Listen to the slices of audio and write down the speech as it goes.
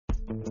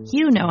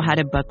You know how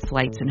to book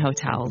flights and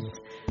hotels.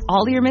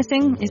 All you're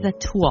missing is a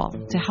tool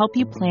to help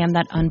you plan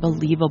that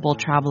unbelievable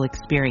travel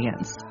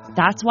experience.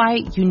 That's why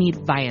you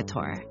need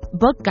Viator.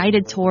 Book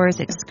guided tours,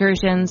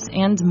 excursions,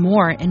 and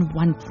more in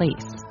one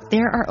place.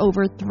 There are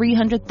over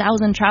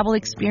 300,000 travel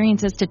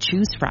experiences to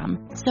choose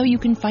from, so you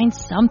can find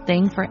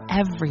something for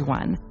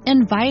everyone.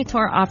 And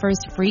Viator offers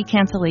free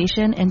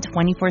cancellation and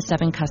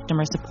 24/7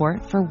 customer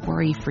support for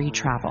worry-free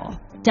travel.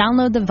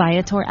 Download the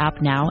Viator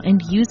app now and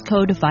use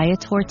code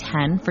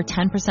Viator10 for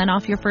 10%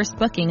 off your first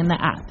booking in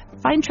the app.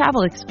 Find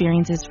travel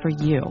experiences for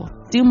you.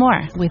 Do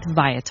more with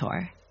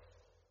Viator.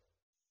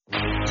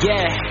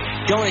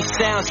 Yeah, don't it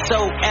sound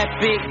so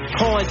epic?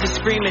 Horns are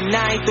screaming,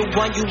 I ain't the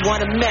one you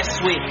wanna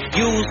mess with.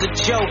 Use a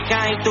joke,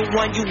 I ain't the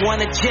one you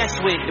wanna jest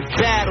with. The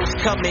battle's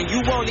coming,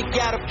 you only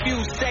got a few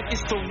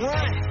seconds to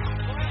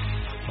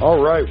run.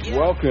 All right,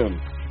 welcome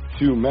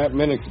to Matt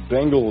Minich's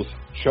Bengals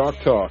Chalk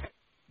Talk.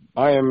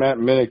 I am Matt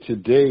Minich.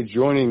 Today,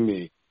 joining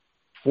me,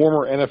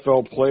 former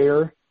NFL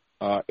player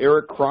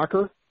Eric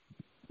Crocker,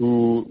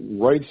 who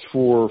writes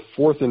for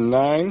 4th and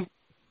 9,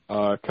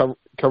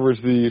 covers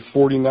the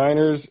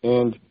 49ers,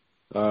 and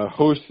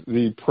hosts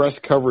the Press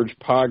Coverage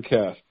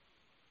podcast.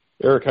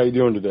 Eric, how you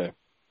doing today?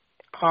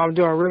 I'm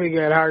doing really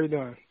good. How are you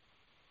doing?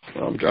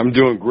 I'm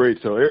doing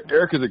great. So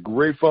Eric is a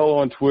great follow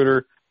on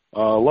Twitter.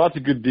 Lots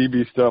of good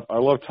DB stuff. I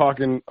love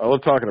talking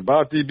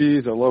about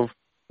DBs. I love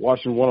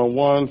watching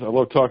one-on-ones. I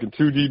love talking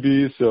to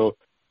DBs. So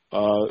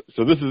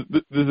this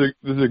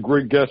is a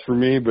great guest for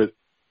me. But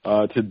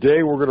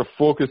today we're going to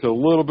focus a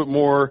little bit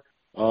more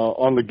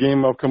on the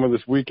game upcoming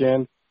this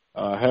weekend.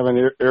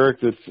 Having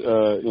Eric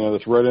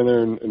that's right in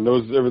there and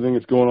knows everything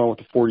that's going on with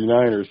the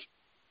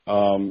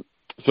 49ers.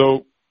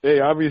 So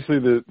hey, obviously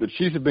the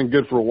Chiefs have been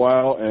good for a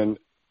while, and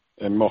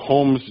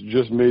Mahomes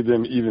just made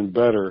them even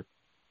better.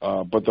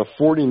 But the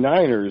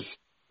 49ers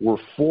were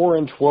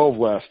 4-12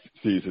 last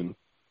season.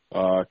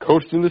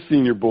 Coached in the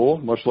Senior Bowl,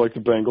 much like the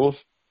Bengals,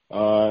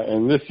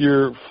 and this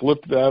year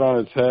flipped that on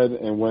its head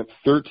and went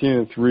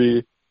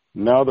 13-3.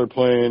 Now they're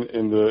playing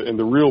in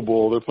the real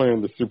bowl. They're playing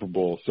in the Super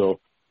Bowl. So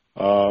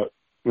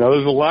now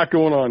there's a lot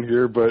going on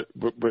here. But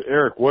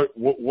Eric,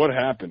 what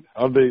happened?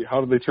 How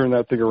did they turn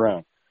that thing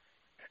around?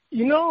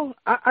 You know,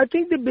 I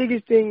think the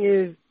biggest thing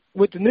is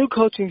with the new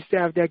coaching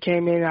staff that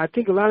came in. I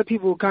think a lot of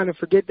people kind of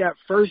forget that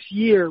first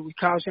year with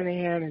Kyle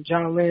Shanahan and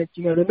John Lynch.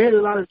 You know, they made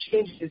a lot of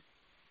changes,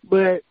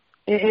 but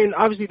and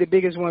obviously the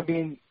biggest one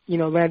being, you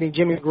know, landing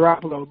Jimmy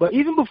Garoppolo. But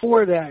even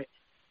before that,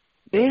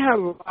 they had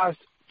lost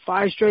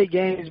 5 straight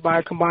games by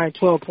a combined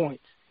 12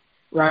 points,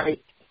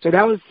 right? So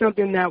that was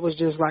something that was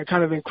just, like,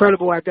 kind of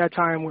incredible at that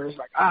time where it's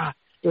like,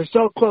 they're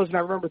so close. And I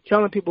remember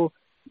telling people,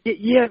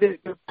 yeah, they're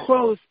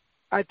close.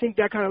 I think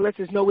that kind of lets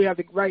us know we have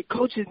the right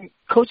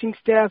coaching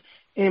staff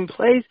in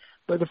place.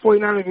 But the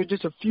 49ers were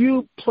just a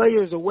few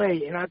players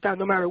away. And I thought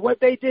no matter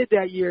what they did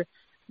that year,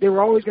 they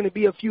were always going to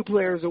be a few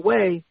players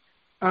away.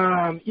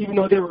 Even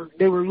though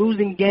they were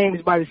losing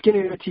games by the skin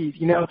of their teeth,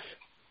 you know.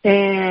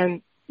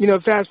 And, you know,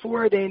 fast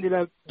forward, they ended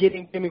up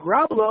getting Jimmy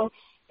Garoppolo,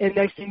 and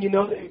next thing you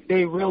know,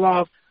 they reel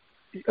off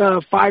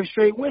 5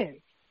 straight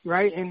wins,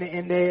 right? And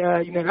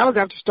they you know, that was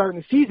after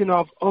starting the season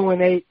off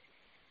 0-8.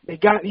 They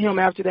got him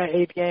after that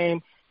 8th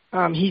game.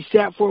 He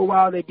sat for a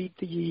while. They beat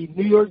the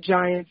New York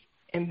Giants,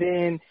 and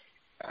then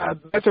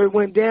after it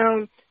went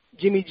down,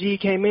 Jimmy G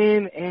came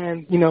in,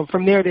 and, you know,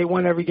 from there they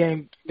won every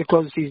game to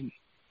close the season.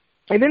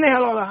 And then they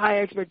had all the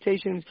high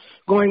expectations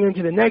going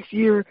into the next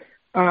year.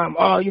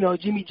 You know,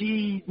 Jimmy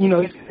G, you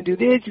know, he's going to do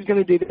this, he's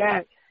going to do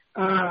that.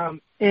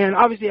 And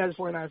obviously as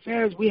 49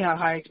 fans, we have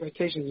high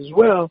expectations as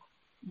well.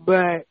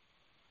 But,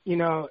 you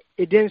know,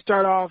 it didn't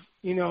start off,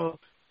 you know,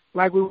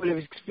 like we would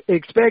have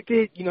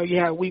expected. You know, you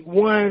had week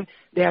 1,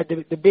 they had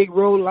the big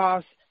road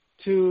loss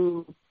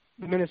to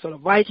the Minnesota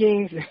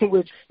Vikings,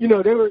 which, you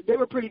know, they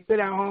were pretty good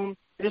at home.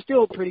 They're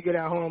still pretty good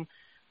at home.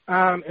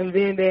 And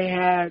then they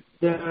had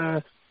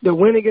the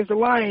win against the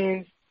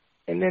Lions,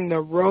 and then the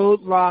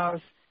road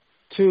loss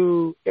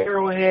to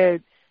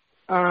Arrowhead.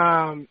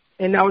 And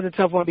that was a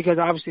tough one because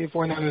obviously the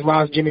 49ers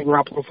lost Jimmy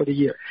Garoppolo for the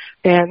year.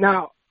 And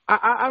now,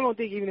 I don't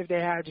think even if they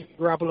had Jimmy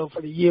Garoppolo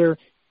for the year,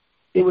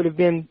 it would have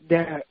been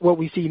what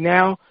we see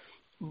now.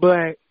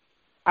 But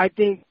I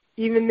think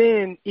even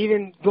then,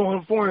 even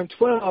going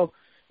 4-12,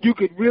 you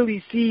could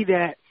really see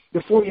that the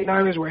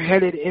 49ers were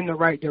headed in the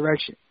right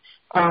direction.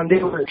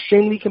 They were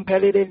extremely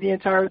competitive the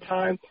entire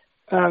time.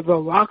 The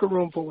locker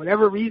room, for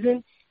whatever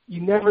reason,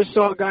 you never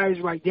saw guys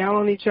write down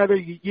on each other.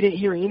 You didn't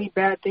hear any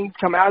bad things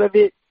come out of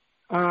it,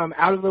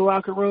 out of the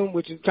locker room,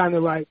 which is kind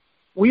of like,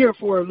 we are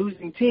for a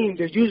losing team.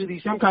 There's usually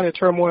some kind of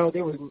turmoil.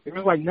 There was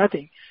like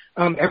nothing.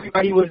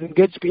 Everybody was in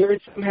good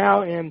spirits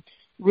somehow and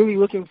really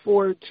looking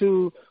forward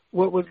to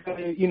what was going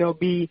to, you know,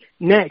 be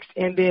next.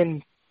 And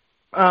then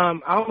I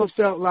almost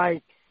felt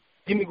like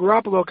Jimmy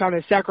Garoppolo kind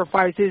of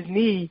sacrificed his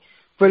knee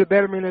for the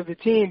betterment of the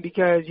team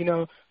because, you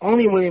know,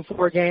 only winning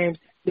 4 games,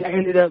 that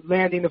ended up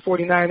landing the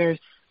 49ers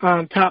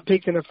top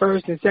picks in the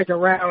first and second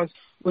rounds,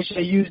 which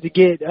they used to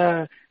get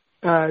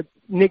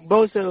Nick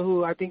Bosa,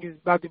 who I think is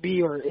about to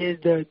be or is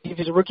the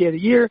defensive rookie of the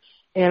year,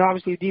 and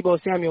obviously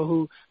Deebo Samuel,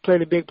 who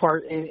played a big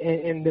part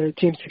in the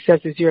team's success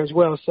this year as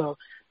well. So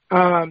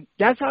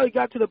that's how it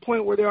got to the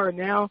point where they are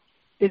now.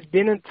 It's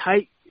been a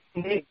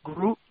tight-knit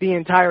group the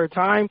entire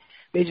time.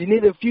 They just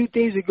need a few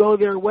things to go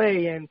their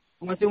way, and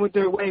once they went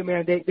their way,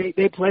 man,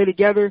 they play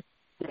together,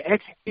 they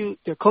execute,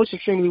 they're coached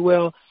extremely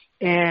well,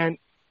 and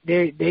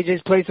they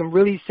just play some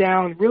really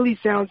sound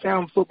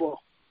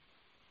football.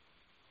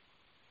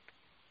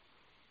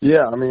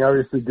 Yeah, I mean,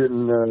 obviously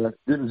getting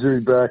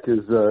Jimmy back is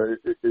a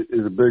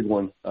big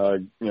one.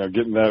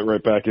 Getting that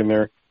right back in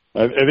there.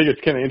 I think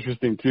it's kind of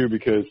interesting too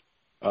because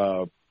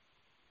the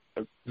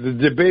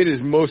debate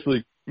is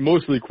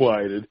mostly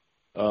quieted,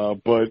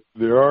 but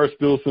there are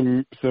still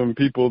some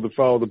people that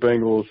follow the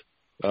Bengals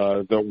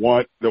that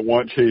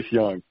want Chase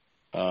Young.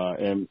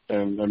 And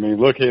I mean,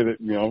 look at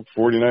it.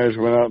 49ers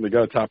went out and they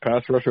got a top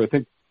pass rusher.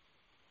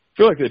 I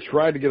feel like they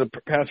tried to get a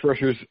pass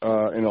rushers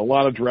in a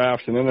lot of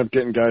drafts and ended up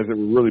getting guys that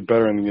were really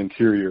better in the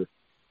interior.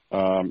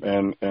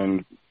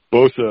 And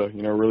Bosa,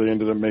 really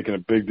ended up making a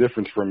big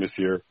difference for him this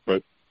year.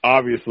 But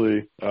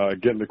obviously,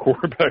 getting the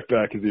quarterback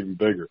back is even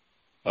bigger.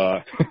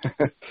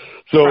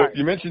 So right.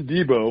 You mentioned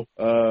Deebo.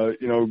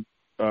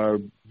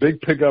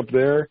 Big pickup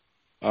there.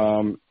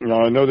 I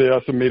know they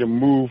also made a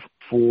move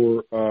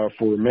for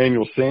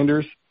Emmanuel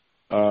Sanders.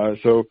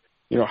 So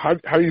how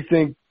do you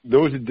think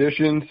those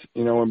additions,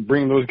 and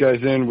bringing those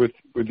guys in with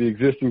the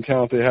existing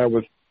talent they have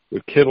with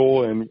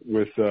Kittle and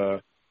with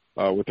the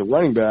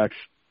running backs,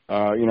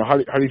 how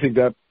do you think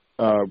that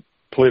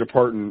played a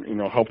part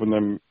in helping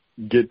them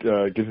get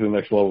to the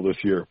next level this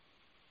year?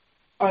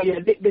 Oh yeah,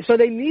 so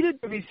they needed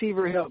the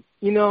receiver help.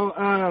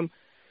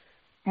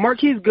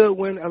 Marquise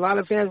Goodwin, a lot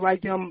of fans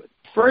liked him.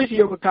 First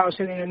year with Kyle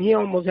Shanahan, he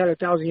almost had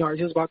 1,000 yards.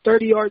 He was about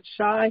 30 yards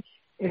shy,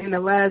 and in the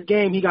last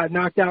game he got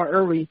knocked out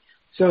early.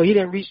 So he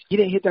didn't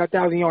hit that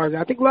 1,000 yards.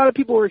 I think a lot of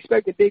people were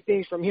expecting big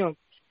things from him.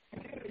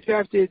 They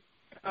drafted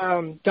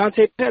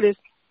Dante Pettis,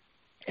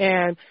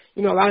 and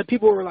a lot of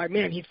people were like,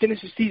 "Man, he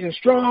finished the season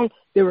strong."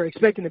 They were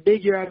expecting a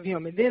big year out of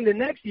him. And then the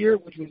next year,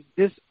 which was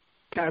this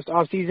past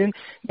offseason,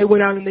 they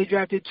went out and they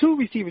drafted 2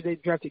 receivers. They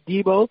drafted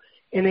Deebo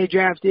and they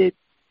drafted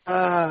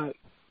Jalen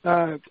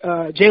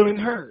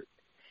Hurd.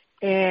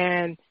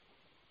 And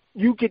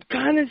you could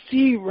kind of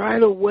see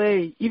right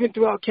away, even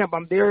throughout camp.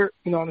 I'm there,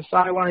 on the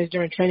sidelines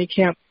during training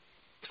camp.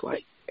 It's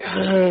like,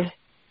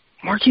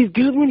 Marquise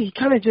Goodwin, he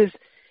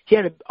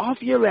had an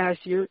off year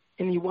last year,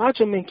 and you watch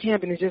him in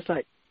camp, and it's just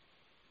like,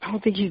 I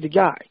don't think he's the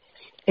guy.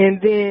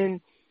 And then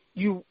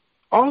you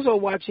also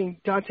watching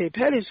Dante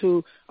Pettis,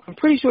 who I'm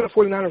pretty sure the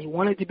 49ers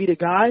wanted to be the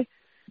guy,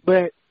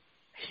 but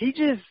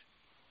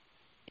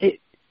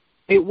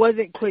it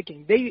wasn't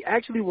clicking. They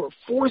actually were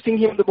forcing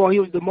him the ball. He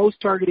was the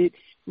most targeted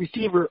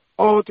receiver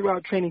all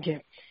throughout training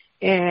camp.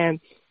 And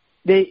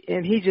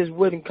he just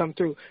wouldn't come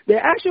through. The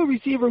actual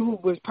receiver who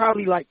was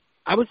probably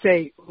I would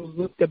say, who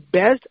looked the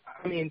best,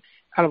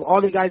 out of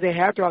all the guys they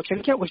had throughout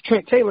training camp was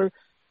Trent Taylor.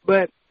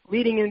 But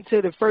leading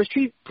into the first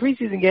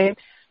preseason game,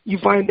 you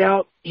find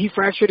out he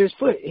fractured his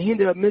foot. He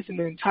ended up missing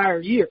the entire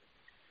year.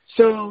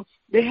 So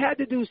they had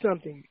to do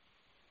something.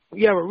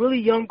 You have a really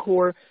young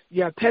core.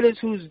 You have Pettis,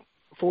 who's,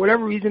 for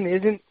whatever reason,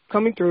 isn't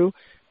coming through.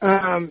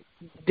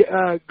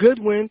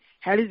 Goodwin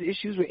had his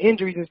issues with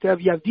injuries and stuff.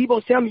 You have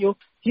Deebo Samuel.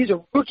 He's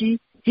a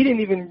rookie. He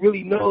didn't even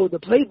really know the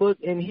playbook,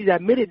 and he's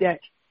admitted that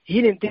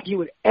he didn't think he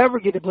would ever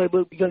get the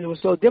playbook because it was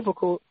so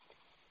difficult.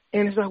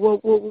 And it's like, well,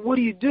 what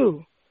do you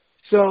do?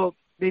 So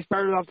they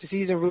started off the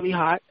season really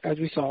hot, as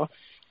we saw,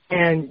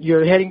 and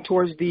you're heading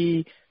towards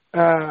the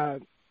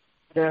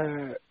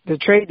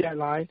trade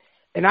deadline.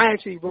 And I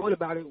actually wrote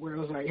about it where it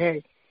was like,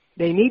 hey,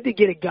 they need to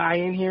get a guy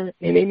in here,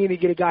 and they need to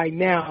get a guy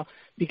now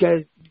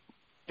because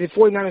the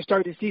 49ers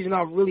started the season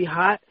off really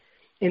hot,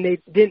 and they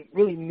didn't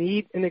really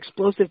need an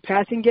explosive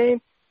passing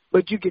game.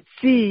 But you could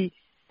see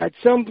at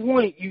some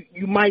point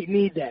you might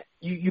need that.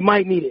 You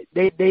might need it.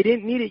 They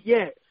didn't need it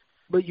yet,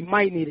 but you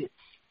might need it.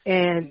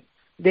 And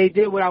they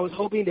did what I was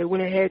hoping. They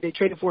went ahead. They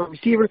traded for a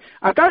receiver.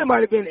 I thought it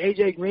might have been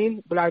A.J.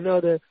 Green, but I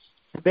know the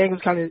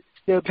Bengals kind of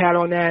still pat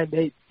on that.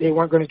 They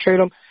weren't going to trade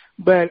him.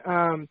 But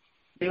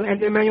they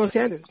landed Emmanuel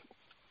Sanders.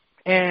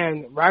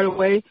 And right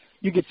away,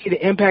 you could see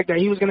the impact that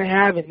he was going to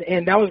have.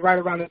 And that was right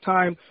around the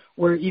time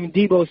where even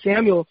Deebo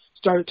Samuel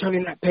started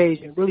turning that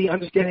page and really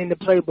understanding the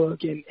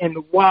playbook and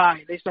the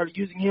why. They started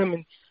using him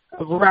in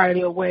a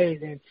variety of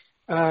ways. And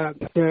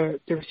the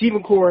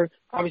receiving core,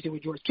 obviously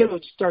with George Kittle,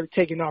 just started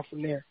taking off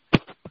from there.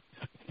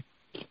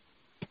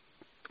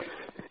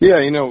 Yeah,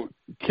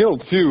 Kittle,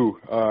 too,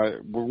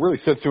 what really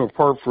sets him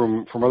apart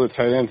from other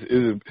tight ends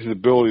is his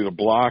ability to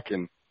block.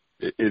 And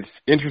it's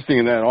interesting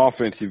in that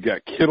offense, you've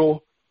got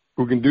Kittle,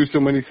 who can do so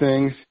many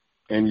things,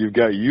 and you've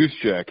got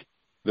Juszczyk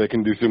that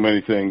can do so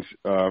many things.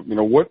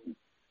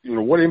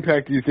 What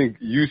impact do you think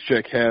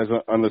Juszczyk has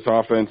on this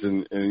offense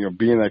and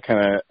being that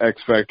kind of X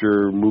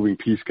factor, moving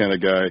piece kind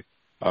of guy?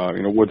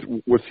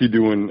 What's he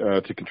doing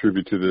to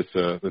contribute to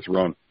this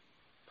run?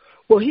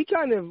 Well, he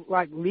kind of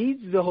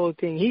leads the whole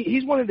thing.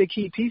 He's one of the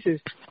key pieces.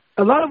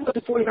 A lot of what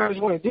the 49ers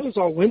want to do is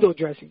all window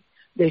dressing.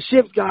 They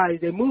shift guys,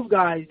 they move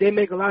guys, they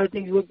make a lot of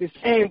things look the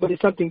same, but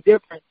it's something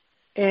different.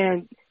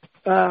 And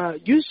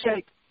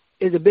Juszczyk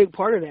is a big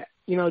part of that.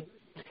 You know,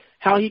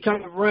 how he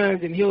kind of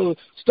runs and he'll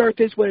start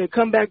this way and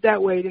come back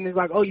that way. Then it's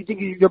like, oh, you think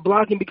you're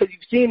blocking because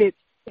you've seen it.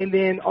 And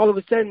then all of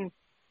a sudden,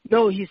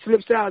 no, he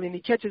slips out and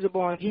he catches a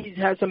ball and he's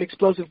had some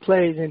explosive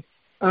plays. And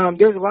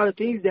there's a lot of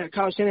things that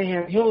Kyle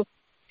Shanahan, he'll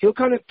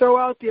kind of throw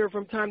out there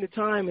from time to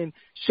time and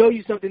show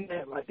you something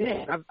that, like,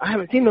 damn, I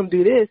haven't seen him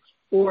do this.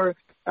 Or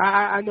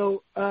I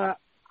know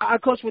I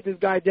coached with this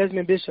guy,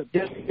 Desmond Bishop.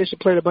 Desmond Bishop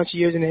played a bunch of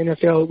years in the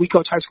NFL. We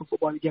coached high school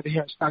football together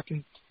here in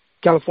Stockton,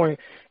 California.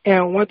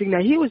 And one thing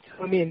that he was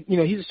telling me, and, you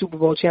know, he's a Super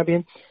Bowl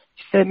champion,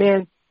 he said,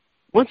 man,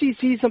 once he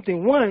sees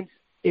something once,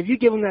 if you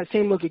give him that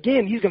same look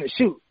again, he's going to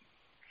shoot.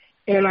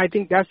 And I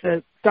think that's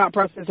the thought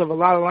process of a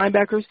lot of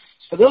linebackers.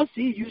 So they'll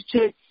see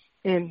Juszczyk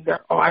and,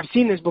 oh, I've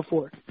seen this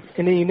before.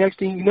 And then the next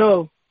thing you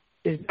know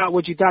is not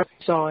what you thought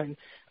you saw. And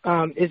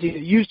it's either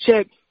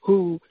Juszczyk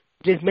who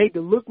just made the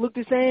look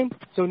the same.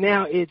 So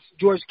now it's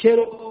George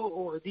Kittle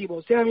or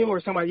Deebo Samuel or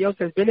somebody else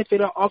that's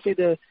benefiting off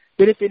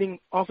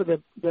of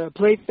the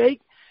play fake.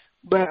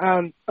 But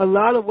a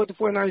lot of what the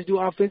 49ers do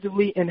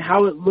offensively and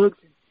how it looks,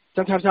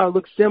 sometimes how it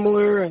looks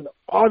similar and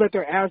all that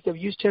they're asked of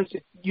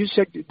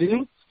Juszczyk to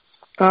do,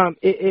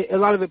 a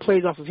lot of it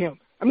plays off of him.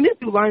 I mean, this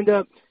dude lined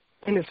up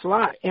in the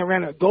slot and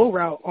ran a go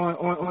route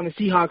on the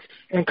Seahawks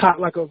and caught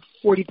like a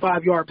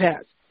 45-yard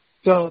pass.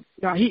 So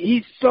now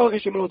he's so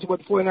instrumental to what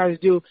the 49ers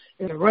do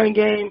in the run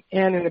game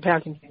and in the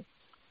passing game.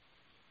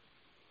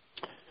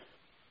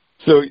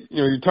 So, you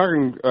know, you're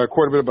talking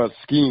quite a bit about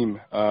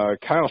scheme.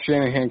 Kyle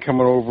Shanahan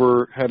coming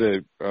over had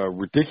a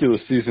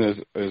ridiculous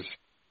season as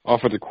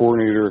offensive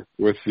coordinator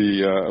with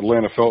the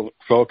Atlanta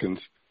Falcons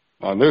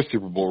on their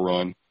Super Bowl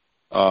run.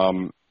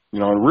 You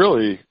know, and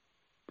really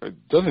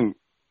it doesn't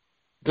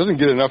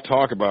get enough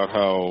talk about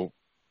how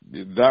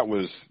that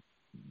was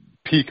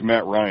peak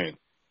Matt Ryan.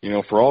 You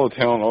know, for all the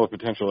talent, all the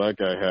potential that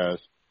guy has,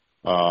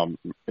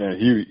 and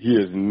he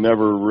has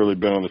never really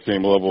been on the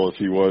same level as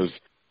he was,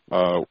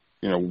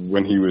 you know,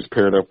 when he was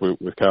paired up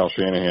with Kyle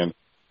Shanahan.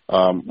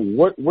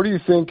 What do you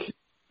think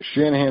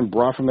Shanahan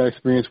brought from that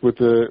experience with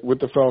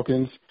the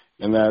Falcons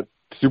and that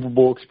Super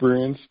Bowl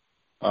experience?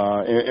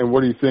 And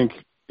what do you think,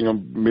 you know,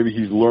 maybe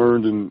he's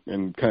learned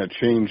and kind of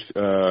changed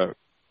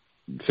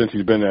since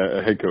he's been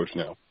a head coach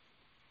now?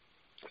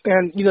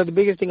 And, you know, the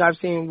biggest thing I've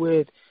seen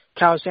with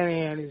Kyle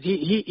Shanahan is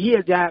he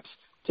adapts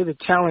to the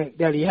talent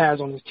that he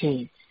has on his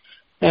team.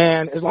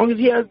 And as long as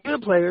he has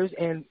good players,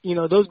 and, you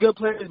know, those good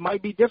players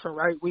might be different,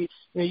 right?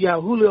 You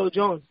have Julio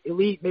Jones,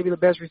 elite, maybe the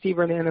best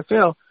receiver in the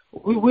NFL.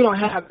 We don't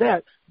have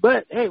that.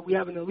 But, hey, we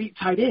have an elite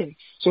tight end.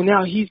 So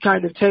now he's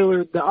kind of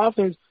tailored the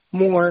offense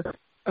more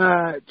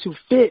to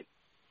fit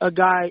a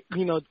guy,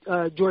 you know,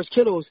 George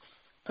Kittle's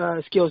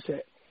skill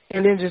set.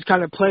 And then just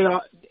kind of play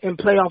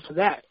off of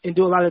that and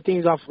do a lot of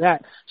things off of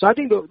that. So I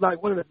think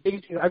like one of the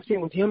biggest things I've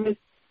seen with him is,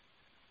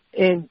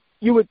 and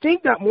you would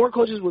think that more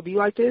coaches would be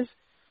like this,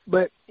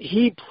 but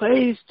he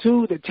plays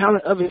to the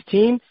talent of his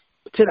team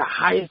to the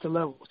highest of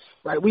levels,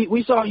 right?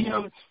 We saw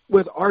him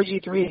with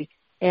RG3,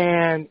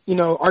 and, you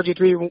know,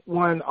 RG3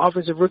 won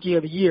Offensive Rookie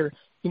of the Year,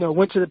 you know,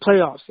 went to the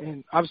playoffs,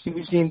 and obviously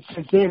we've seen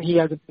since then he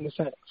hasn't been the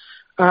same.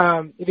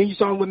 And then you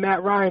saw him with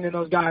Matt Ryan and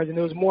those guys, and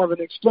it was more of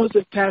an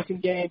explosive passing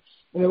game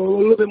and a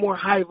little bit more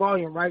high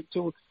volume, right,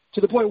 to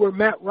the point where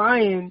Matt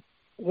Ryan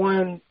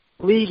won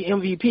league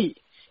MVP.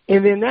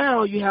 And then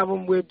now you have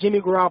him with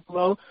Jimmy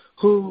Garoppolo,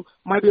 who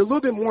might be a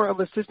little bit more of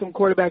a system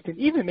quarterback than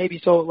even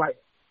maybe so like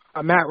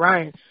Matt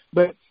Ryan.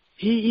 But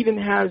he even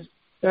has,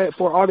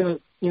 for all the,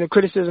 you know,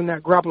 criticism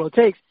that Garoppolo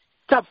takes,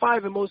 top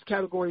 5 in most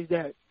categories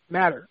that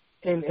matter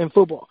in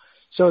football.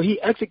 So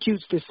he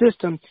executes the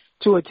system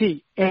to a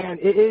T. And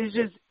it is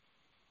just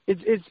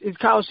it's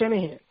Kyle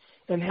Shanahan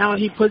and how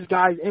he puts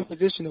guys in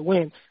position to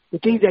win. The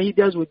things that he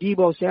does with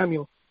Deebo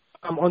Samuel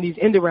on these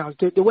end arounds,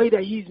 the way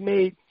that he's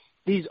made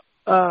these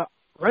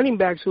running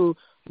backs who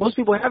most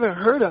people haven't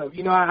heard of.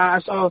 You know,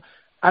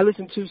 I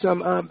listened to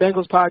some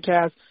Bengals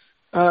podcast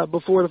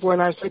before the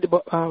 49ers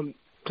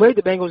played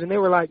the Bengals, and they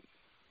were like,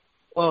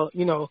 well,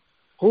 you know,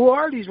 who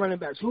are these running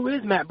backs? Who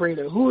is Matt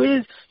Breida? Who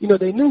is, you know,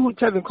 they knew who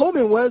Tevin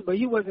Coleman was, but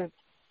he wasn't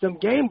some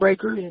game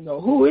breaker. You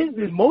know, who is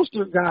this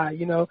Mostert guy?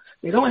 You know,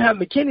 they don't have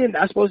McKinnon.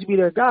 That's supposed to be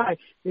their guy.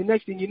 The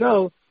next thing you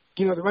know,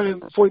 the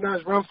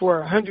 49ers run for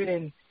 100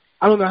 and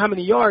I don't know how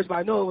many yards, but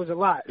I know it was a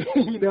lot.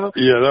 You know.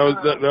 Yeah,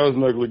 that was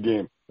an ugly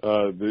game.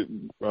 The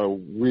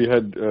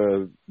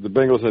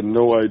Bengals had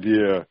no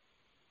idea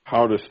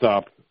how to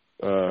stop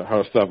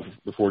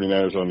the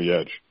 49ers on the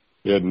edge.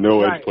 They had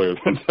no edge players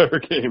the entire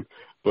game.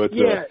 But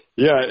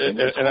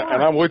and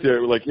I'm with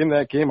you. Like in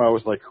that game, I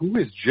was like, "Who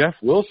is Jeff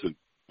Wilson?"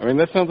 I mean,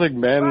 that sounds like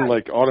Madden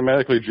like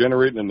automatically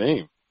generating a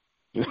name.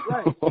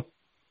 Right.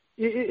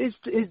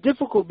 It's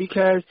difficult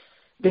because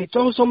they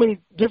throw so many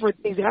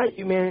different things at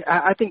you, man.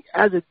 I think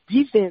as a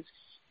defense,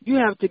 you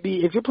have to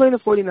be, if you're playing the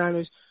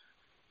 49ers,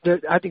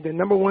 I think the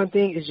number one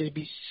thing is just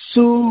be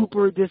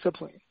super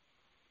disciplined.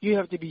 You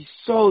have to be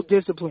so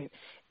disciplined.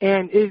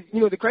 And,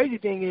 the crazy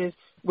thing is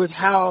with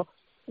how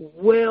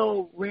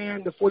well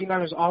ran the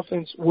 49ers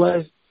offense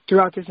was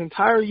throughout this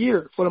entire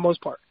year for the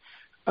most part.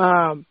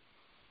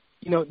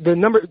 the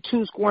number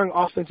 2 scoring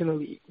offense in the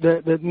league,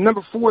 the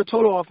number 4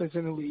 total offense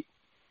in the league.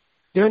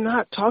 They're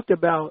not talked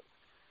about.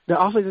 The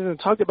offense isn't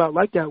talked about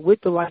like that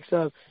with the likes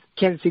of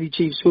Kansas City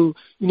Chiefs, who,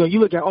 you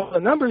look at all the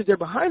numbers, they're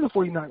behind the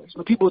 49ers.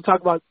 But people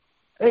talk about,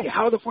 hey,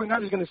 how are the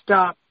 49ers going to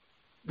stop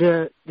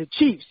the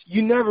Chiefs?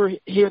 You never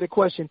hear the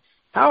question,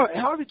 how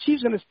are the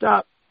Chiefs going to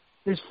stop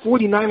this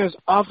 49ers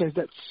offense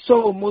that's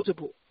so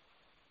multiple?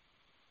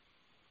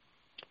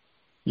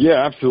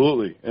 Yeah,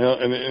 absolutely.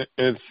 And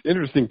it's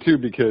interesting, too,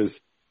 because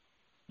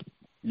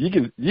you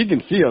can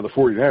see how the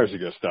 49ers are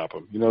going to stop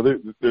them.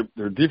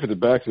 Their defensive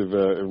backs have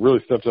really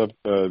stepped up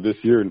this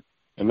year,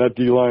 and that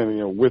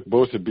D-line, with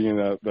Bosa being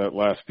that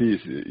last piece,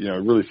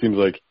 it really seems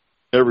like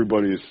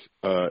everybody's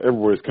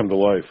come to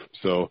life.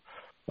 So,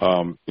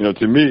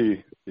 to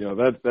me,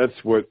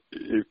 that's what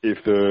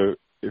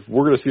if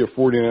we're going to see a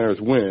 49ers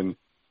win,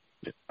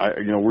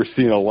 we're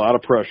seeing a lot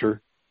of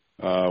pressure.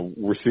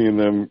 We're seeing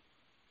them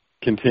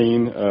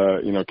contain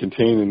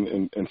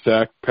and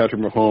sack Patrick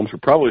Mahomes. We're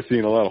probably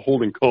seeing a lot of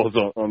holding calls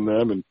on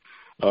them, and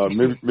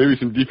maybe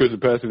some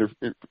defensive pass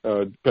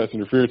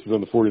interferences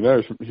on the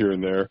 49ers here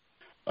and there.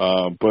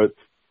 But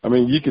I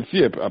mean, you can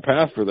see a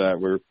path for that.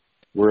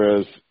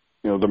 Whereas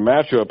the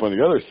matchup on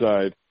the other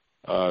side,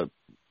 that's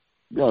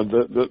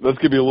going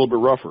to be a little bit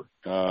rougher.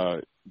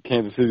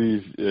 Kansas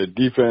City's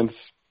defense,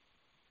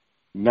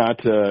 not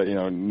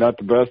the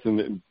best,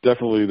 and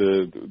definitely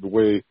the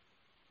way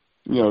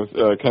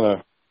kind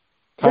of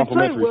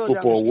complementary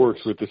football works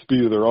with the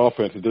speed of their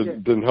offense.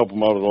 It doesn't help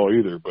them out at all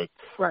either. But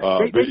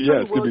it's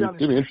going to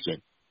be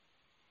interesting.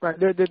 Right.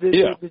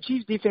 The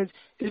Chiefs defense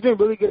has been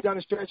really good down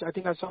the stretch. I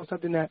think I saw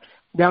something that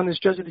down the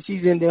stretch of the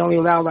season they only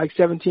allow like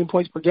 17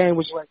 points per game,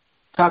 which is like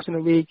tops in the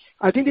league.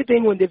 I think the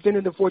thing when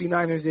defending the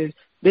 49ers is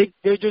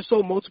they're just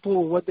so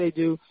multiple with what they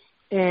do.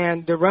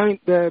 And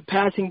the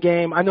passing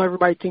game, I know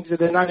everybody thinks of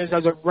the Niners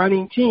as a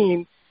running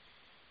team.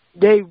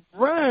 They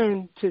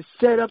run to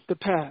set up the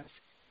pass.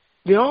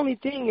 The only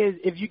thing is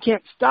if you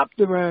can't stop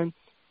the run,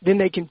 then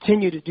they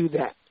continue to do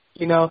that,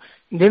 and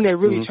then they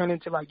really turn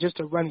into like just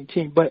a running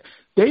team. But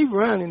they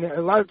run, and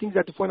a lot of things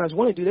that the 49ers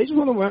want to do, they just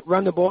want to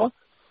run the ball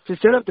to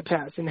set up the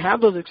pass and have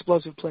those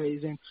explosive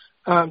plays.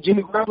 And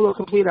Jimmy Garoppolo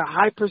completed a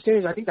high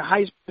percentage, I think the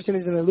highest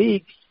percentage in the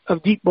league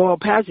of deep ball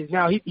passes.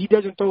 Now, he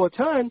doesn't throw a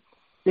ton.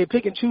 They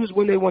pick and choose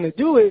when they want to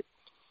do it.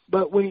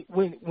 But when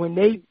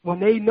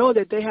they know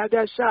that they have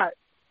that shot,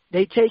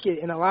 they take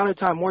it, and a lot of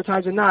time, more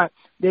times than not,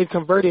 they've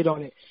converted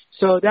on it.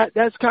 So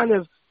that's kind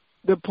of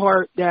the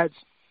part that's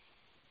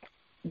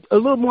a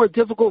little more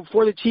difficult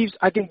for the Chiefs.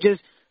 I think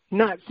just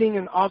not seeing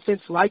an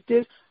offense like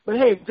this. But,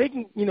 hey, if they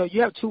can,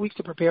 you have 2 weeks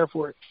to prepare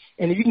for it.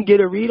 And if you can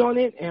get a read on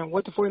it and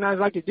what the 49ers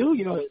like to do,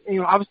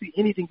 obviously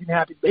anything can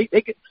happen. They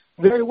could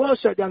very well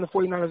shut down the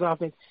 49ers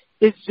offense.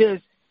 It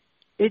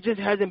just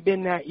hasn't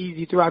been that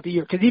easy throughout the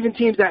year. Because even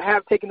teams that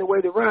have taken away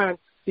the run, I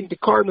think the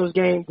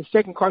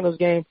second Cardinals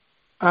game,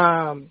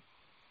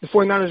 the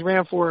 49ers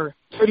ran for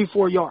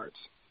 34 yards.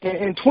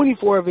 And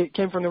 24 of it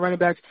came from the running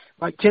backs,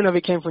 like 10 of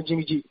it came from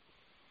Jimmy G.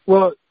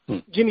 Well,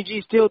 Jimmy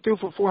G still threw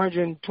for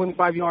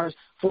 425 yards,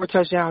 4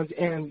 touchdowns,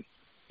 and,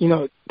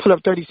 put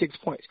up 36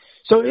 points.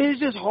 So it's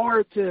just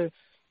hard the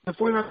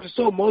 49ers are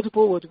so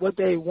multiple with what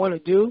they want to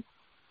do.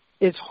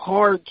 It's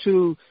hard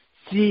to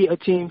see a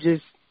team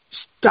just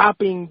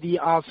stopping the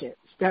offense.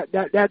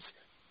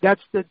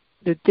 That's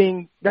the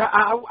thing that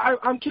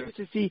I'm curious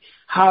to see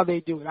how they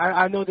do it.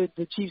 I know that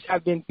the Chiefs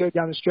have been good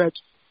down the stretch,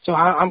 so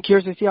I'm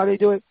curious to see how they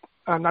do it.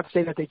 Not to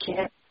say that they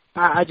can't.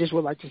 I just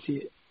would like to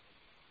see it.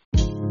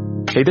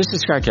 Hey, this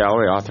is Scott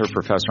Galloway, author,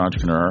 professor,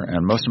 entrepreneur,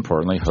 and most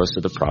importantly, host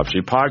of the Prop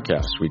G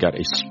podcast. We got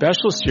a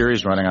special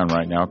series running on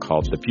right now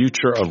called The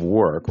Future of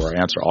Work, where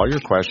I answer all your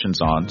questions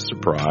on,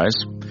 surprise,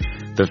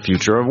 the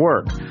future of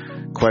work.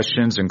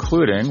 Questions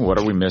including, what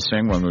are we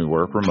missing when we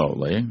work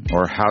remotely?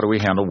 Or how do we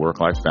handle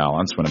work-life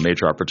balance when a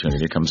major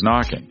opportunity comes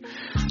knocking?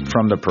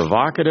 From the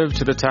provocative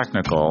to the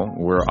technical,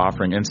 we're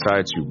offering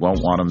insights you won't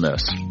want to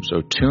miss.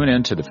 So tune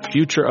in to The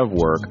Future of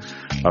Work,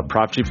 a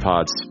Prop G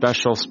Pod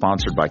special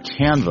sponsored by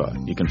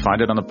Canva. You can find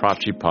it on the Prop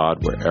G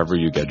Pod wherever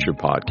you get your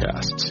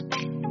podcasts.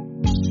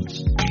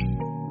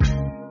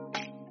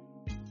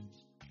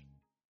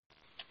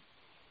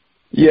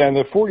 Yeah, and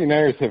the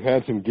 49ers have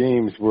had some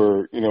games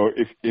where,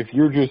 if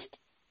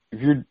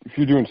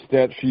you're doing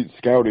stat sheet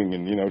scouting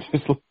and,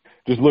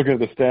 just looking at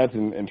the stats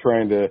and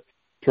trying to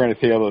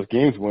see how those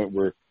games went,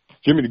 where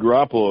Jimmy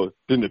Garoppolo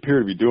didn't appear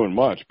to be doing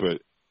much,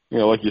 but,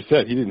 like you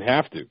said, he didn't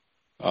have to.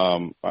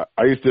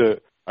 I used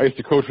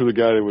to coach with a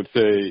guy that would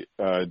say,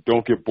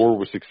 don't get bored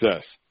with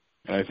success.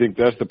 And I think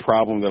that's the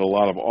problem that a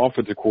lot of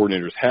offensive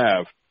coordinators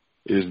have,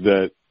 is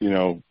that,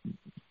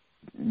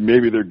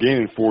 maybe they're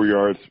gaining 4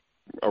 yards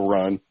a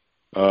run,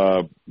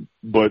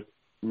 but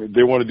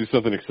they want to do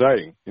something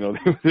exciting. They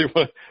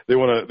want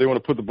to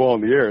put the ball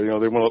in the air.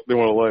 They want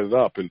to light it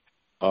up, and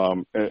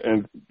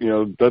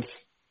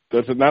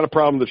that's not a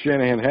problem that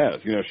Shanahan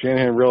has.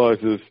 Shanahan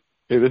realizes,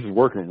 hey, this is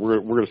working.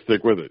 We're going to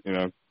stick with it.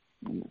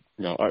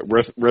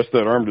 Rest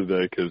that arm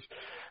today because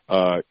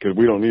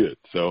we don't need it.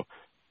 So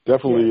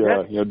definitely,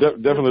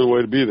 definitely the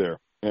way to be there.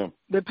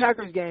 the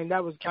Packers game,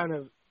 that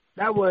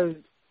was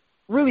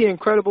really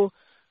incredible.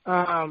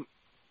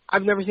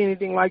 I've never seen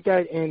anything like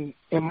that in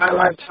my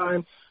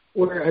lifetime,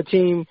 where a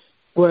team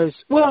was,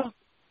 well,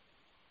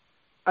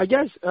 I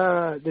guess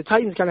the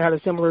Titans kind of had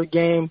a similar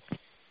game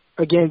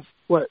against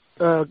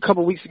a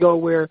couple weeks ago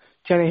where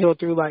Tannehill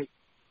threw like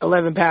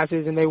 11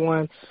 passes and they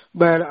won.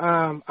 But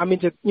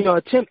to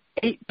attempt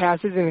 8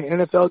 passes in an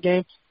NFL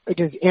game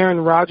against Aaron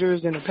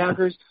Rodgers and the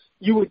Packers,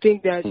 you would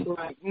think that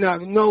like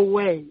no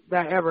way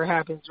that ever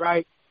happens,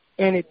 right?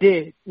 And it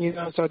did,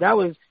 So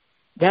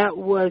that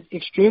was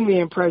extremely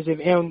impressive.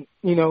 And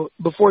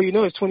before you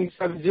know it's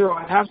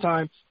 27-0 at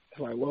halftime. It's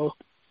like, well,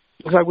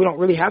 looks like we don't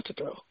really have to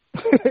throw,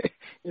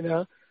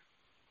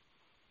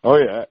 Oh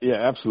yeah,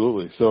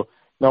 absolutely. So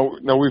now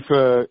we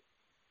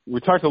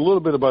talked a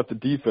little bit about the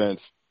defense.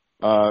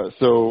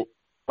 So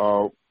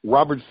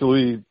Robert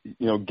Saleh,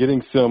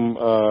 getting some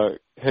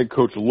head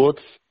coach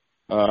looks.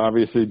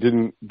 Obviously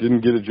didn't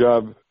get a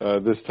job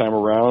this time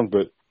around,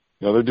 but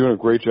they're doing a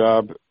great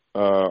job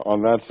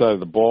on that side of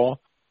the ball.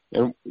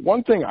 And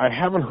one thing I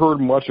haven't heard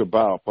much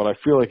about, but I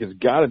feel like it's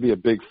got to be a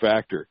big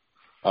factor.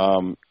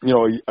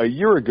 A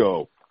year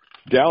ago,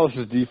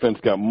 Dallas's defense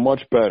got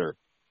much better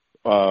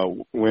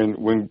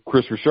when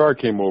Chris Richard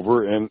came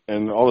over,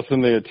 and all of a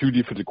sudden they had 2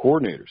 defensive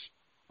coordinators.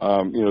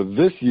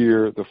 This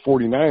year the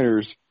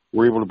 49ers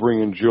were able to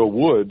bring in Joe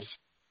Woods,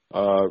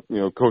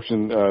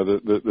 coaching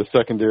the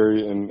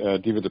secondary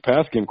and defensive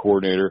pass game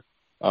coordinator.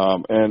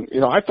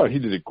 I thought he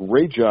did a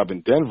great job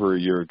in Denver a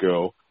year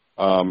ago.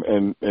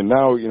 And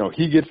now,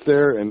 he gets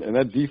there and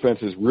that defense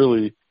is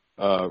really,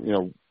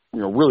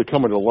 really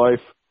coming to life,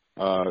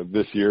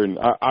 this year. And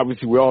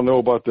obviously we all know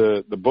about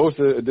the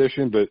Bosa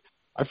addition, but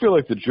I feel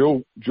like the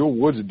Joe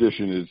Woods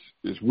addition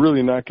is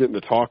really not getting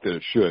the talk that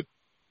it should.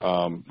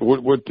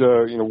 What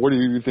do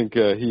you think,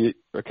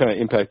 what kind of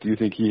impact do you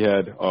think he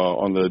had,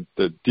 on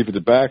the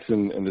defensive backs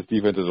and this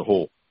defense as a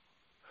whole?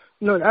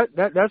 No,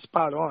 that's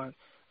spot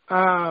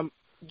on.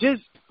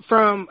 Just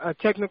from a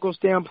technical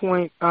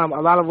standpoint, a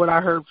lot of what I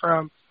heard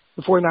from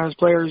the 49ers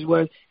players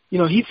was,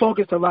 he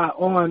focused a lot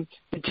on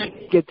the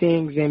technique of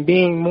things and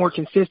being more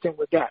consistent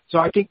with that. So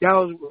I think that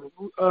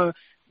was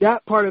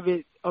that part of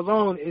it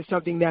alone is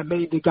something that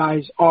made the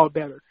guys all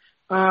better.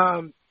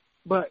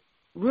 But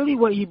really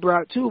what he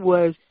brought too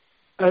was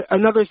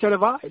another set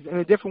of eyes and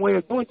a different way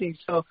of doing things.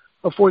 So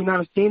a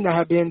 49ers team that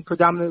had been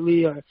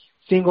predominantly a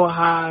single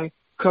high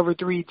cover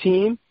 3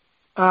 team,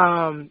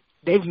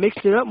 they've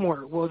mixed it up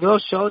more. Well, they'll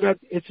show that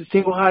it's a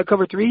single high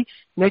cover 3.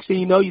 Next thing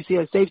you know, you see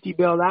a safety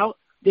bail out.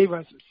 They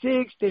run some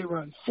 6, they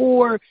run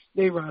 4,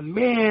 they run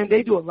man.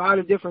 They do a lot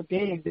of different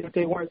things that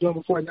they weren't doing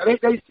before. Now,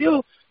 they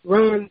still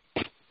run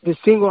the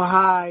single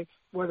high,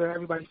 whether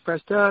everybody's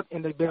pressed up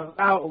and they bail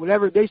out or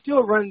whatever. They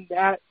still run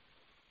that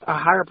a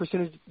higher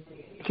percentage than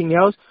anything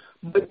else,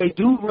 but they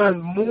do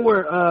run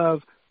more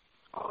of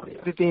all the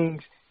other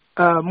things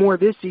more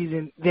this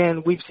season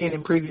than we've seen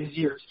in previous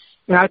years.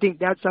 And I think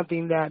that's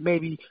something that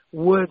maybe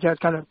Woods has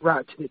kind of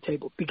brought to the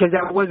table because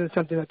that wasn't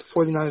something that the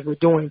 49ers were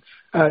doing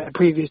the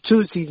previous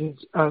 2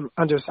 seasons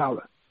under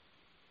Saleh.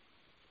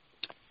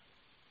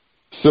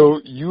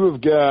 So you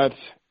have got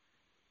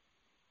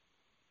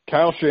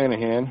Kyle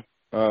Shanahan,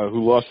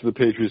 who lost to the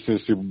Patriots in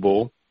the Super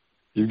Bowl.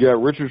 You've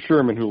got Richard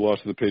Sherman, who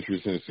lost to the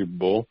Patriots in the Super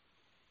Bowl.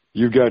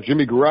 You've got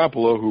Jimmy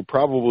Garoppolo, who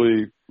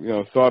probably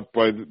thought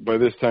by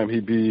this time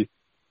he'd be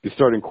the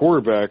starting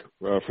quarterback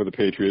for the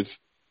Patriots.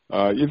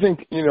 You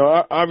think,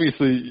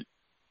 obviously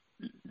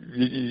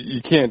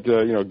you can't,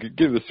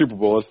 give the Super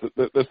Bowl.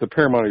 That's the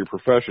paramount of your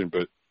profession.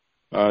 But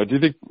do you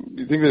think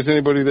there's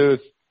anybody there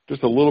that's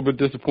just a little bit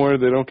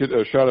disappointed they don't get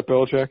a shot at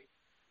Belichick?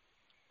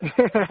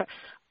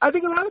 I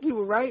think a lot of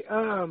people, right?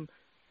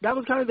 That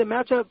was kind of the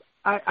matchup.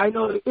 I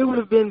know it would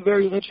have been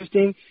very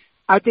interesting.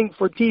 I think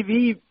for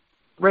TV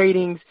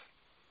ratings,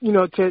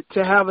 to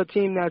have a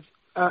team that's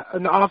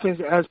an offense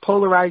as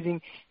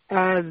polarizing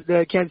as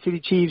the Kansas City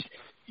Chiefs,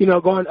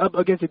 going up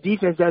against a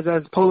defense that's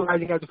as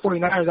polarizing as the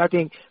 49ers, I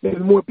think maybe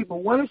more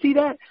people want to see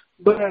that.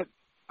 But,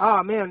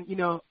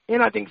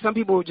 and I think some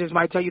people just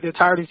might tell you they're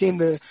tired of seeing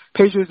the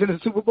Patriots in the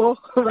Super Bowl,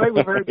 right?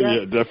 We've heard that.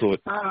 Yeah, definitely.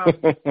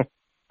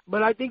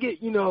 But I think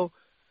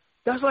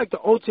that's like the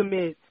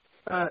ultimate.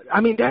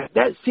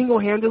 That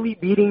single-handedly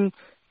beating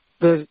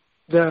the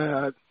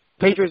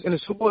Patriots in the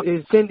Super Bowl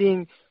is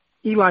sending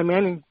Eli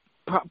Manning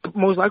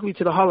most likely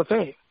to the Hall of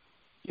Fame.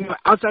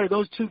 Outside of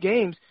those 2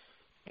 games,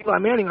 Eli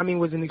Manning,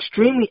 was an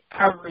extremely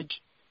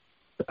average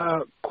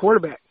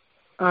quarterback.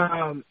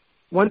 One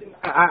thing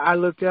I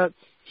looked up,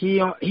 he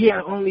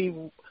had only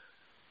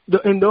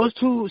in those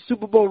 2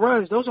 Super Bowl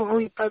runs, those are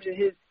only times in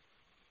his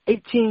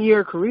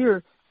 18-year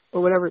career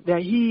or whatever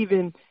that he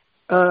even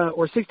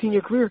or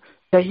 16-year career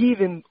that he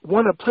even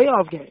won a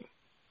playoff game.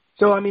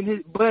 So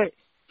but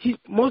he's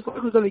most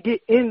likely going to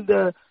get in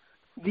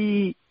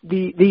the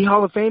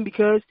Hall of Fame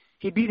because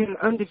he beat an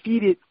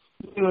undefeated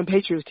New England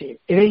Patriots team,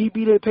 and then he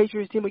beat a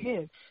Patriots team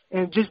again.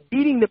 And just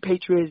beating the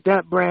Patriots,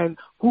 that brand,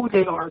 who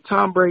they are,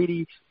 Tom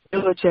Brady,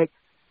 Belichick,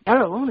 that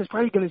alone is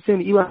probably going to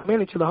send Eli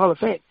Manning to the Hall of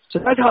Fame. So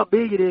that's how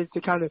big it is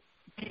to kind of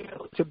being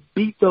able to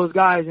beat those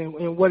guys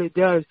and what it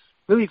does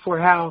really for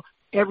how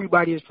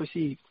everybody is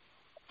perceived.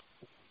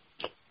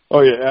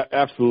 Oh, yeah,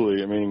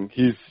 absolutely. I mean,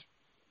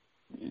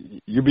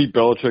 you beat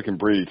Belichick and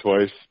Brady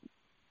twice,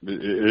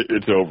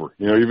 it's over.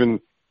 Even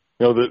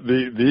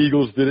the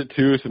Eagles did it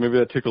too, so maybe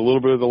that took a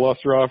little bit of the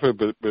luster off it,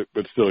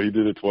 but still, he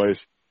did it twice.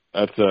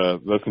 That's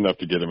enough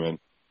to get him in.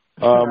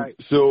 Right.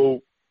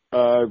 So,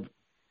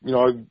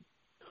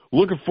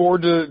 looking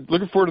forward to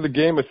the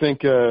game. I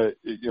think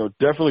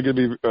definitely going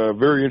to be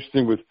very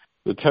interesting with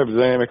the type of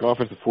dynamic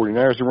offense the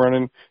 49ers are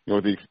running.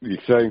 With the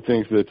exciting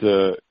things that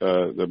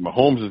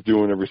Mahomes is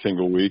doing every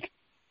single week.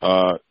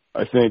 I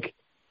think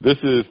this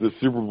is the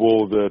Super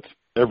Bowl that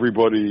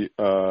everybody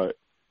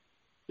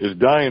is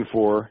dying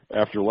for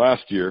after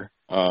last year.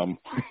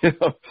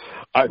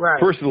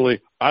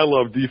 Personally, I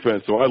love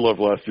defense, so I love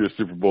last year's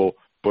Super Bowl.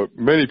 But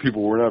many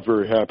people were not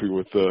very happy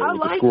with the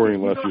scoring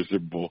in last year's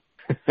Super Bowl.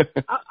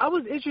 I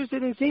was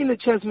interested in seeing the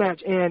chess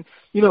match, and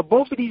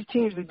both of these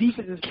teams, the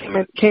defenses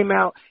came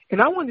out,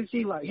 and I wanted to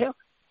see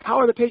how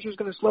are the Patriots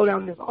going to slow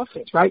down this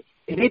offense, right?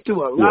 And they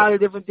threw a lot of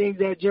different things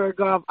at Jared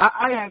Goff.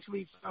 I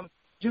actually, from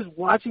just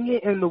watching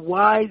it and the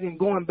whys and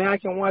going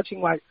back and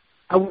watching,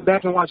 I went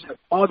back and watched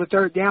all the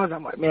third downs.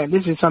 I'm like, man,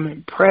 this is some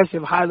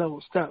impressive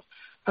high-level stuff.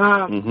 But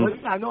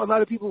I know a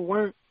lot of people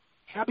weren't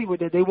happy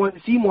with it. They wanted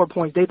to see more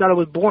points. They thought it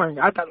was boring.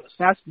 I thought it was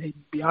fascinating,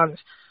 to be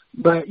honest.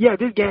 But, yeah,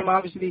 this game,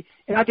 obviously,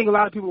 and I think a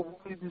lot of people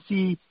wanted to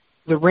see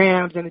the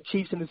Rams and the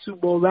Chiefs in the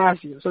Super Bowl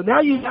last year. So now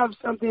you have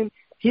something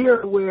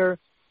here where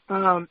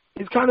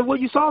it's kind of what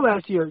you saw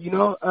last year,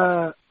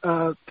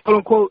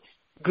 quote-unquote,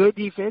 good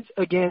defense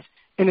against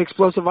an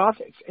explosive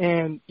offense.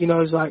 And,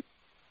 it's like,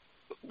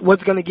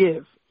 what's going to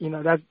give?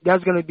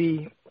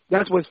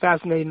 That's what's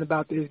fascinating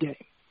about this game.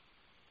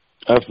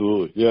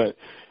 Absolutely, yeah.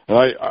 And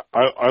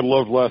I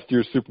loved last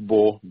year's Super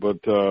Bowl, but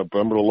I'm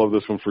going to love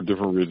this one for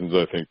different reasons,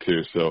 I think,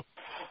 too. So,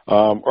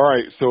 all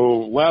right. So,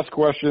 last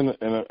question,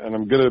 and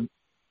I'm going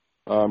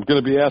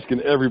to be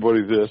asking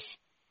everybody this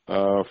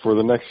for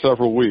the next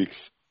several weeks.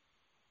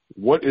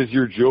 What is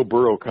your Joe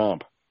Burrow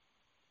comp?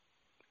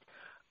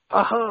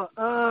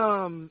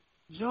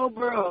 Joe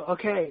Burrow.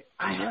 Okay,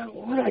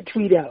 what did I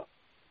tweet out?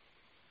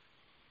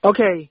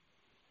 Okay,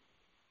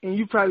 and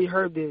you probably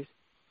heard this.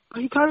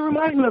 He kind of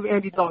reminds me of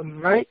Andy Dalton,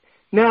 right?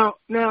 Now,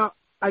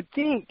 I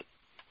think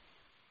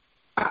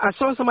I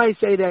saw somebody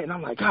say that, and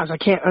I'm like, gosh, I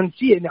can't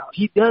unsee it now.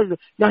 He does.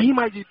 Now, he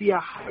might just be a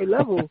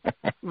high-level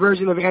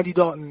version of Andy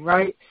Dalton,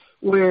 right?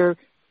 Where,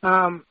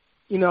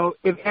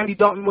 if Andy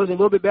Dalton was a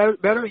little bit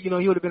better, he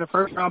would have been a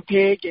first-round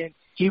pick, and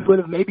he would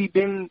have maybe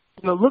been,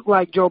 looked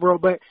like Joe Burrow.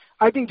 But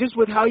I think just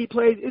with how he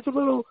plays, it's a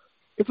little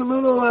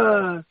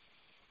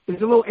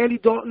Andy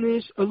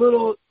Dalton-ish, a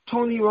little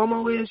Tony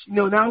Romo-ish.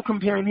 Now I'm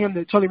comparing him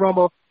to Tony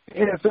Romo,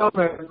 NFL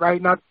player,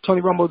 right? Not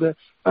Tony Romo, the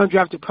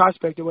undrafted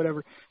prospect or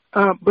whatever.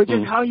 But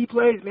just how he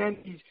plays, man,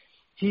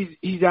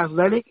 he's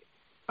athletic.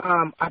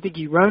 I think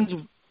he runs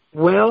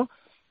well.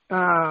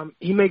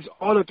 He makes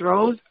all the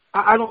throws.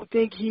 I don't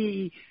think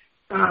he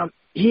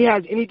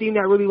has anything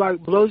that really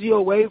blows you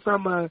away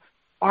from a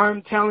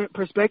arm talent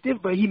perspective,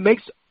 but he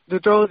makes the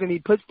throws and he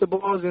puts the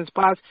balls in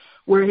spots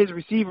where his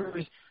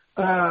receivers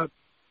are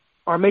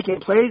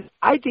making plays.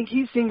 I think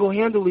he's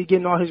single-handedly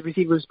getting all his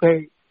receivers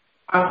paid.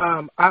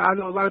 I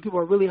know a lot of people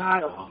are really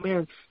high. Oh,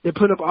 man, they're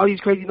putting up all these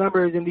crazy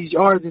numbers and these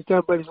yards and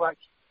stuff, but it's like,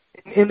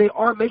 and they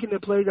are making the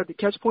plays at the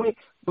catch point,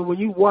 but when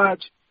you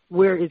watch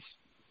where it's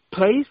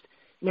placed,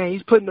 man,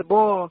 he's putting the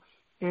ball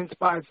in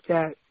spots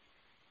that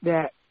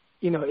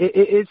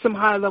it's some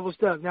high-level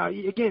stuff. Now,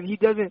 again, he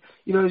doesn't,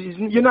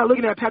 you're not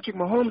looking at Patrick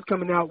Mahomes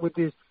coming out with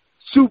this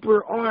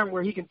super arm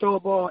where he can throw a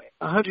ball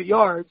 100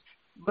 yards,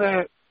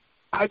 but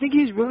I think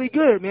he's really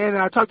good, man. And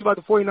I talked about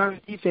the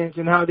 49ers defense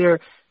and how they're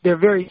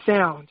very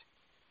sound.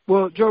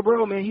 Well, Joe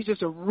Burrow, man, he's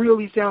just a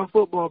really sound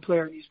football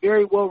player. He's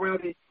very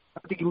well-rounded.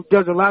 I think he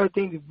does a lot of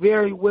things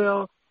very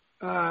well.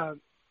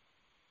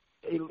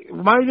 It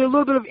reminds me a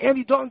little bit of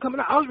Andy Dalton coming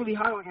out. I was really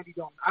high on Andy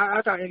Dalton.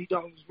 I thought Andy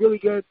Dalton was really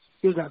good.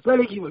 He was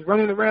athletic. He was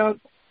running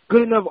around,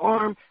 good enough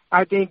arm.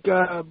 I think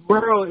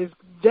Burrow is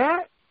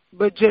that,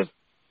 but just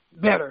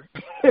better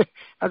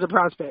as a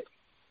prospect.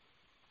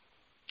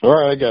 All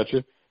right, I got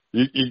you.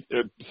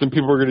 Some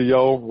people are going to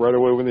yell right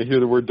away when they hear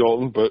the word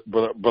Dalton, but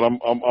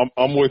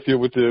I'm with you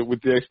with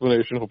the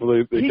explanation.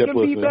 Hopefully they kept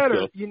listening. He can be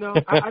better,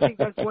 so. I think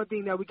that's one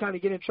thing that we kind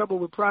of get in trouble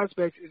with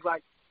prospects is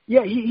like,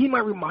 yeah, he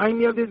might remind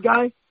me of this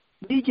guy.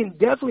 He can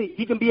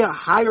be a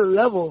higher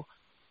level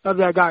of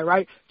that guy,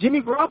 right?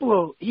 Jimmy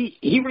Garoppolo,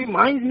 he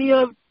reminds me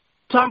of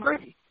Tom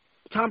Brady.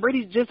 Tom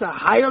Brady's just a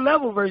higher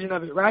level version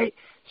of it, right?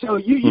 So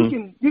you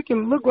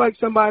can look like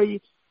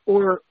somebody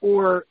or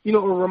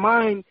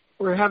remind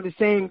or have the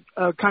same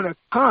kind of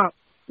comp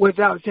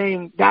without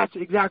saying that's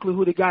exactly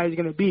who the guy is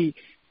going to be.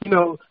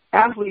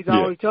 Athletes, I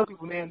always tell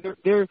people, man,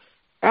 they're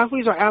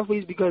athletes are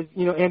athletes because,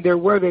 and they're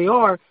where they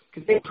are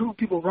because they prove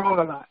people wrong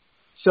a lot.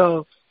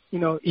 So,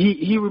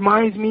 he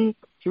reminds me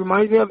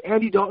of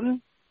Andy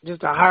Dalton,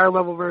 just a higher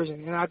level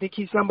version. And I think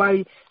he's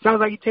somebody, sounds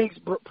like he takes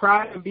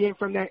pride in being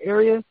from that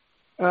area,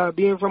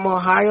 being from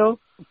Ohio.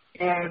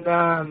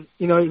 And,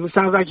 it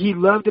sounds like he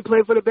loved to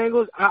play for the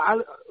Bengals. I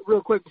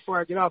real quick before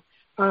I get off,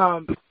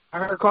 I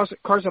heard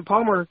Carson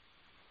Palmer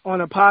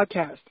on a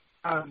podcast.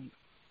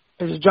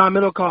 It's a John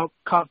Middlecoff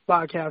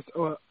podcast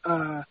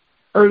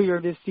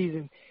earlier this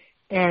season.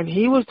 And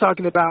he was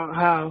talking about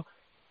how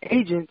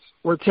agents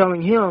were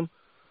telling him,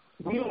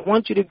 we don't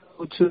want you to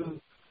go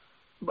to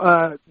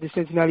the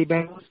Cincinnati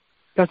Bengals.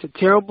 That's a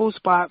terrible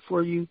spot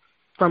for you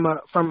from an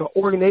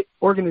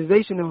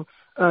organizational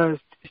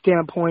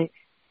standpoint.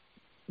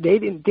 They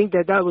didn't think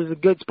that was a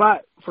good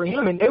spot for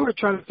him, and they were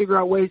trying to figure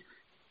out ways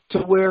to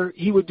where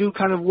he would do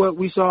kind of what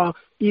we saw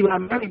Eli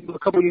Manning do a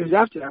couple of years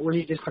after that, where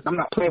he's just like, I'm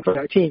not playing for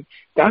that team.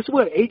 That's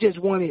what agents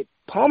wanted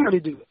Palmer to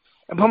do.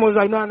 And Palmer was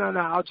like, no,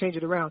 I'll change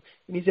it around.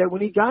 And he said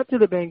when he got to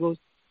the Bengals,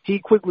 he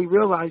quickly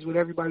realized what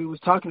everybody was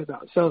talking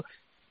about. So,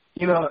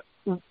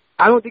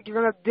 I don't think you're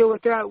going to have to deal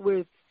with that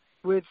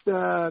with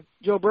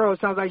Joe Burrow.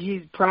 It sounds like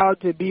he's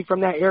proud to be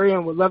from that area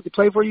and would love to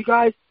play for you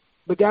guys.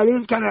 But that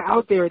is kind of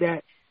out there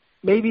that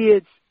maybe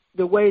it's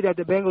the way that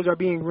the Bengals are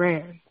being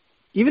ran.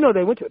 Even though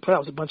they went to the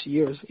playoffs a bunch of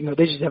years,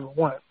 they just haven't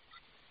won.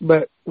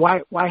 But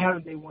why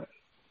haven't they won?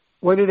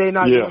 What are they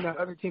not doing that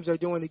other teams are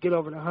doing to get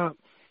over the hump?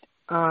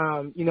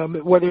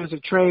 Whether it's a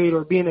trade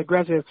or being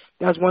aggressive,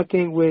 that's one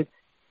thing with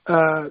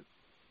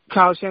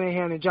Kyle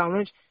Shanahan and John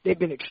Lynch. They've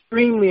been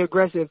extremely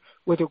aggressive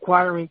with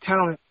acquiring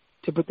talent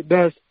to put the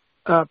best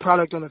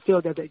product on the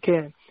field that they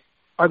can.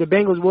 Are the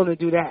Bengals willing to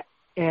do that?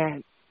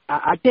 And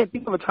I can't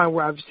think of a time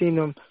where I've seen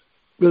them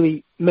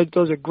really make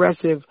those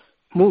aggressive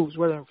moves,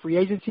 whether in free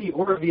agency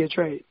or via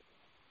trade.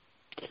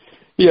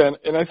 Yeah,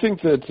 and I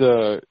think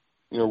that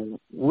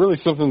really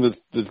something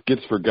that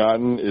gets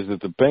forgotten is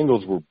that the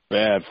Bengals were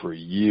bad for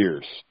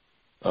years.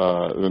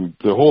 The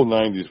whole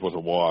 90s was a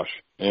wash.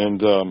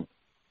 And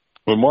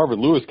when Marvin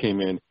Lewis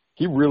came in,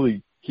 he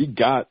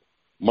got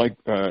Mike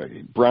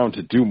Brown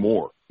to do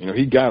more.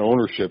 He got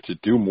ownership to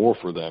do more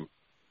for them.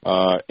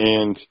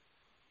 Marvin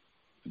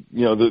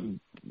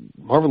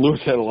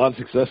Lewis had a lot of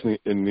success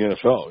in the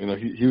NFL.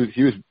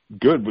 He was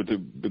good with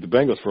the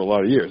Bengals for a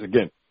lot of years.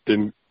 Again,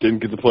 didn't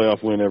get the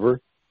playoff win ever.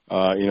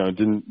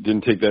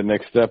 Didn't take that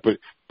next step, but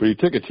he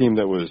took a team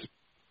that was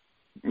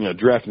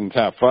drafted in the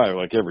top 5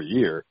 like every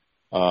year,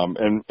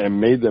 and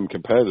made them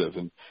competitive.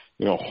 And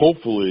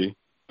hopefully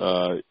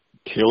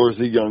Taylor's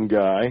a young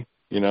guy,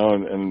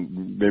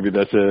 and maybe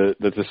that's a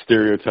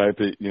stereotype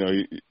that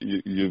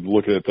you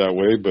look at it that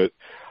way, but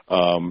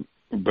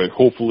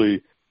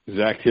hopefully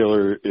Zach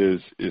Taylor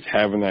is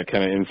having that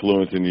kind of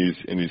influence, and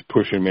he's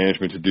pushing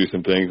management to do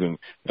some things, and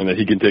that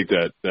he can take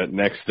that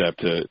next step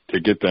to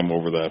get them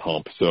over that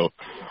hump. So,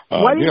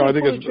 I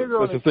think that's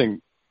the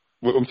thing.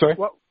 I'm sorry.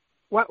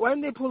 Why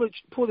didn't they pull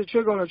the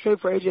trigger on a trade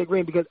for AJ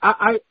Green? Because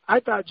I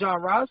thought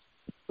John Ross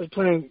was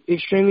playing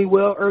extremely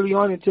well early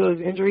on until his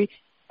injury.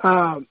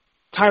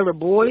 Tyler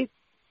Boyd,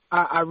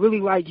 I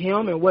really like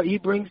him and what he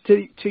brings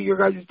to your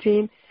guys'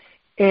 team.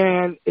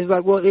 And it's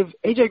like, well, if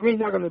AJ Green's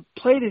not going to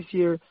play this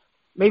year,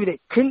 maybe they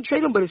couldn't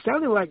trade him, but it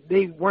sounded like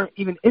they weren't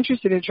even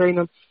interested in trading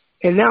him.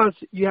 And now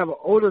you have an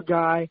older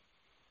guy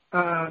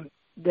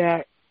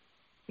that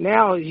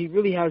now he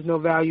really has no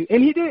value.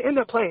 And he did end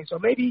up playing, so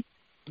maybe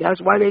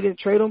that's why they didn't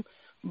trade him.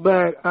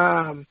 But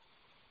I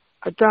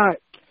thought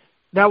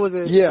that was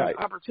an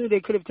opportunity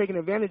they could have taken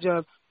advantage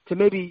of to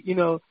maybe,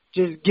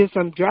 just get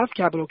some draft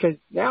capital, because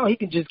now he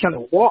can just kind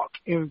of walk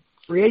in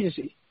free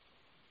agency.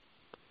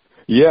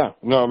 Yeah,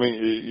 no,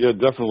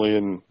 definitely.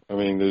 And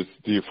do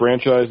you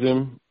franchise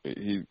him?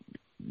 Do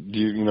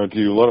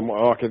you let him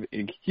walk?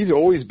 He's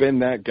always been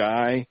that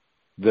guy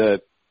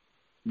that,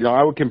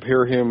 I would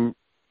compare him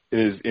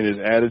in his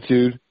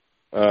attitude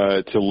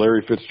to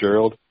Larry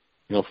Fitzgerald.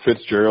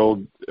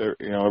 Fitzgerald,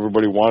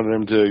 everybody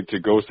wanted him to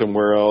go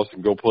somewhere else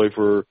and go play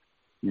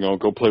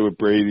with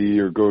Brady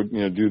or go,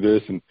 do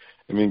this. And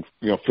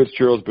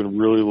Fitzgerald's been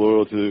really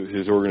loyal to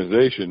his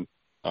organization,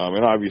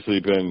 and obviously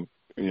been,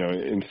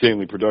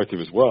 insanely productive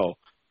as well.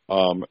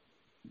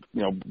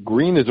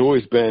 Green has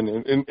always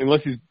been,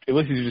 unless he's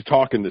just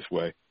talking this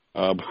way,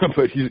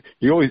 but he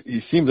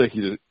seems like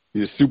he's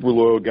a super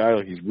loyal guy.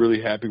 Like he's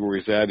really happy where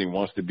he's at and he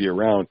wants to be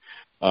around.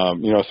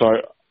 So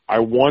I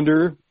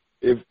wonder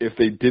if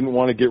they didn't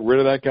want to get rid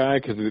of that guy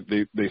because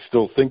they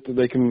still think that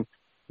they can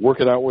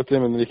work it out with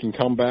him and they can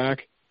come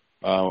back.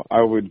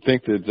 I would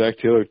think that Zach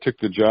Taylor took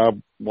the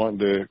job wanting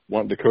to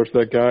coach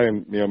that guy,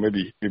 and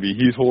maybe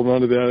he's holding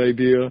on to that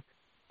idea.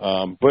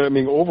 But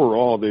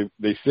overall, they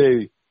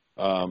say,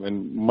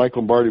 and Mike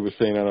Lombardi was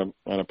saying on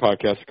a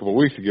podcast a couple of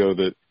weeks ago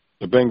that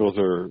the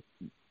Bengals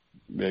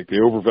they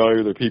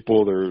overvalue their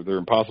people. They're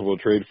impossible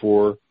to trade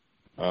for.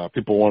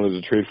 People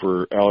wanted to trade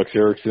for Alex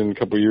Erickson a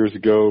couple of years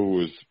ago, who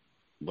was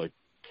like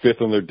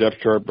 5th on their depth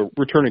chart, but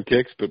returning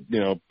kicks, but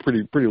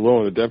pretty low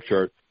on the depth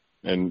chart,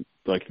 and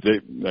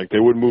they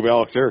wouldn't move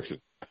Alex Erickson.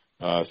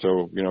 So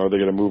are they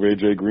going to move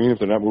AJ Green if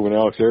they're not moving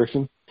Alex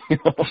Erickson?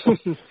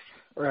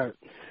 Right.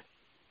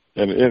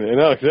 And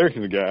Alex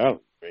Erickson's a guy. I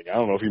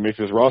don't know if he makes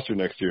this roster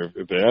next year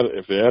if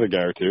they had a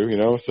guy or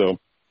two. So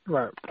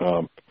right.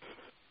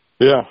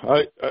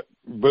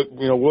 But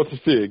we'll have to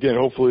see. Again,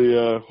 hopefully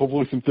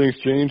some things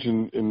change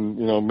and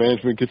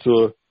management gets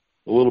a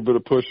little bit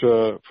of push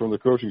from the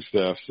coaching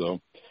staff.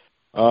 So,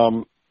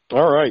 all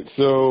right.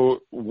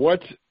 So,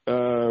 what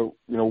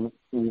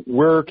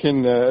where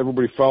can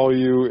everybody follow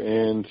you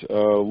and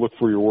look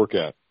for your work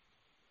at?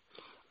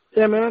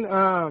 Yeah, man.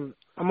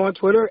 I'm on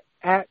Twitter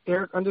at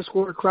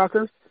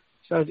Eric_Crocker.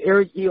 So it's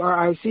Eric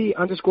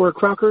ERIC_Crocker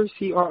CROCKER.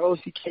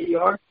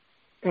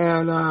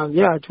 And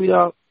I tweet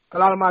out a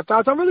lot of my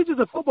thoughts. I'm really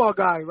just a football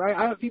guy, right?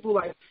 I have people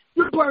like,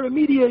 you're part of the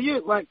media.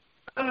 You're like,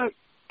 kind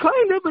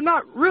of, but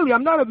not really.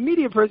 I'm not a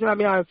media person. I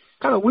mean, I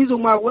kind of weasel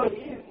my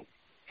way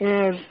in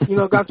and,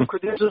 got some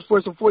credentials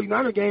for some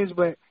 49er games,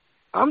 but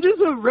I'm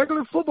just a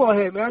regular football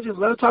head, man. I just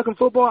love talking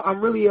football. I'm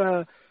really,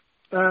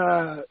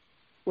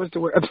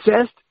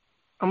 obsessed.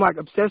 I'm like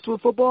obsessed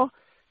with football.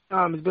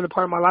 It's been a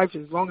part of my life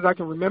as long as I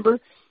can remember.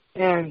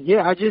 And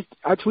yeah,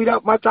 I tweet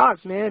out my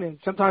thoughts, man. And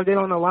sometimes they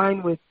don't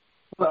align with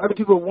what other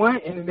people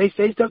want, and then they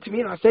say stuff to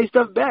me, and I say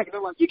stuff back. And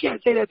they're like, you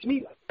can't say that to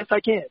me. Yes, I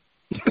can.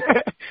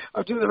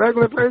 I'm just a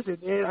regular person,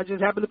 and I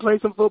just happen to play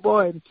some football.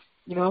 And,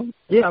 I'm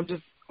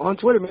just on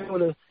Twitter,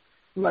 man,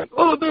 like,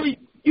 oh, baby,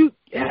 you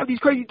have these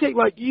crazy takes.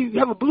 Like, you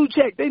have a blue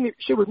check. They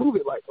should remove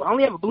it. Like, well, I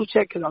only have a blue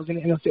check because I was in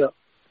the NFL.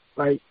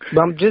 Like,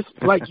 but I'm just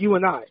like you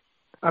and I.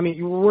 I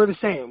mean, we're the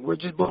same. We're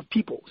just both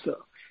people. So,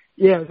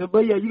 yeah.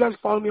 But you guys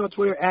follow me on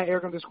Twitter at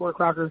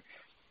Eric_Crocker.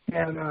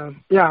 And, I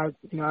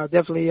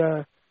definitely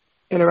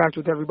interact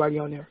with everybody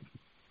on there.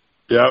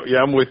 Yeah,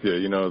 I'm with you.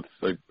 It's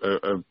like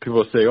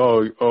people say,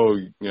 "Oh,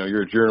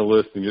 you're a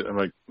journalist," and I'm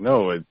like,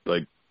 "No, I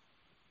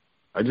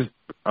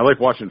like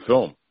watching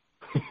film."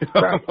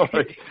 Right.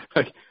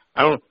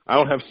 I don't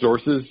have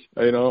sources.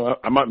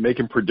 I'm not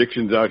making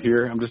predictions out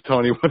here. I'm just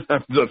telling you what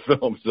happens on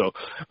film. So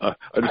I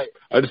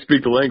just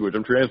speak the language.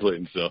 I'm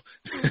translating. So,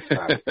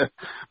 right.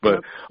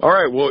 But all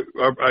right. Well,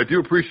 I do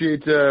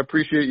appreciate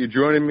you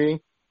joining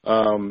me.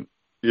 And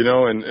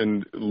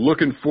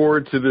looking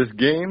forward to this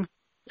game,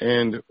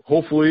 and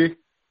hopefully,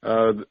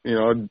 I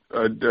don't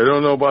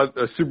know about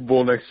a Super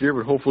Bowl next year,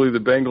 but hopefully the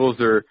Bengals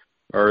are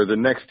the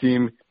next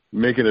team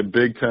making a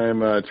big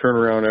time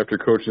turnaround after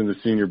coaching the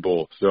Senior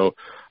Bowl. So,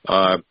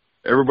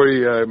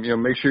 everybody,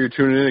 make sure you're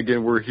tuning in.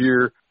 Again, we're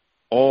here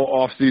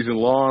all off season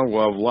long.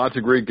 We'll have lots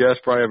of great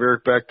guests. Probably have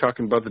Eric back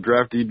talking about the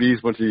draft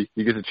DBs once he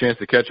gets a chance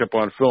to catch up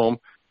on film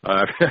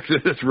after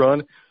this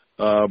run.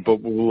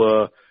 But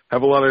we'll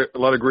have a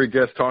lot of great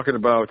guests talking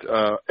about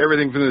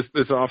everything from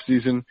this off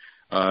season,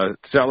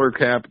 salary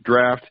cap,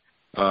 draft,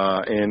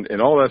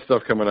 and all that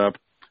stuff coming up.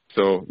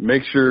 So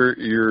make sure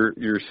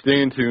you're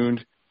staying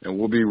tuned, and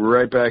we'll be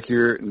right back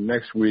here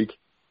next week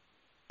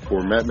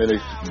for Matt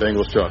Minich's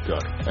Bengals Chalk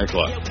Talk. Thanks a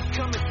lot.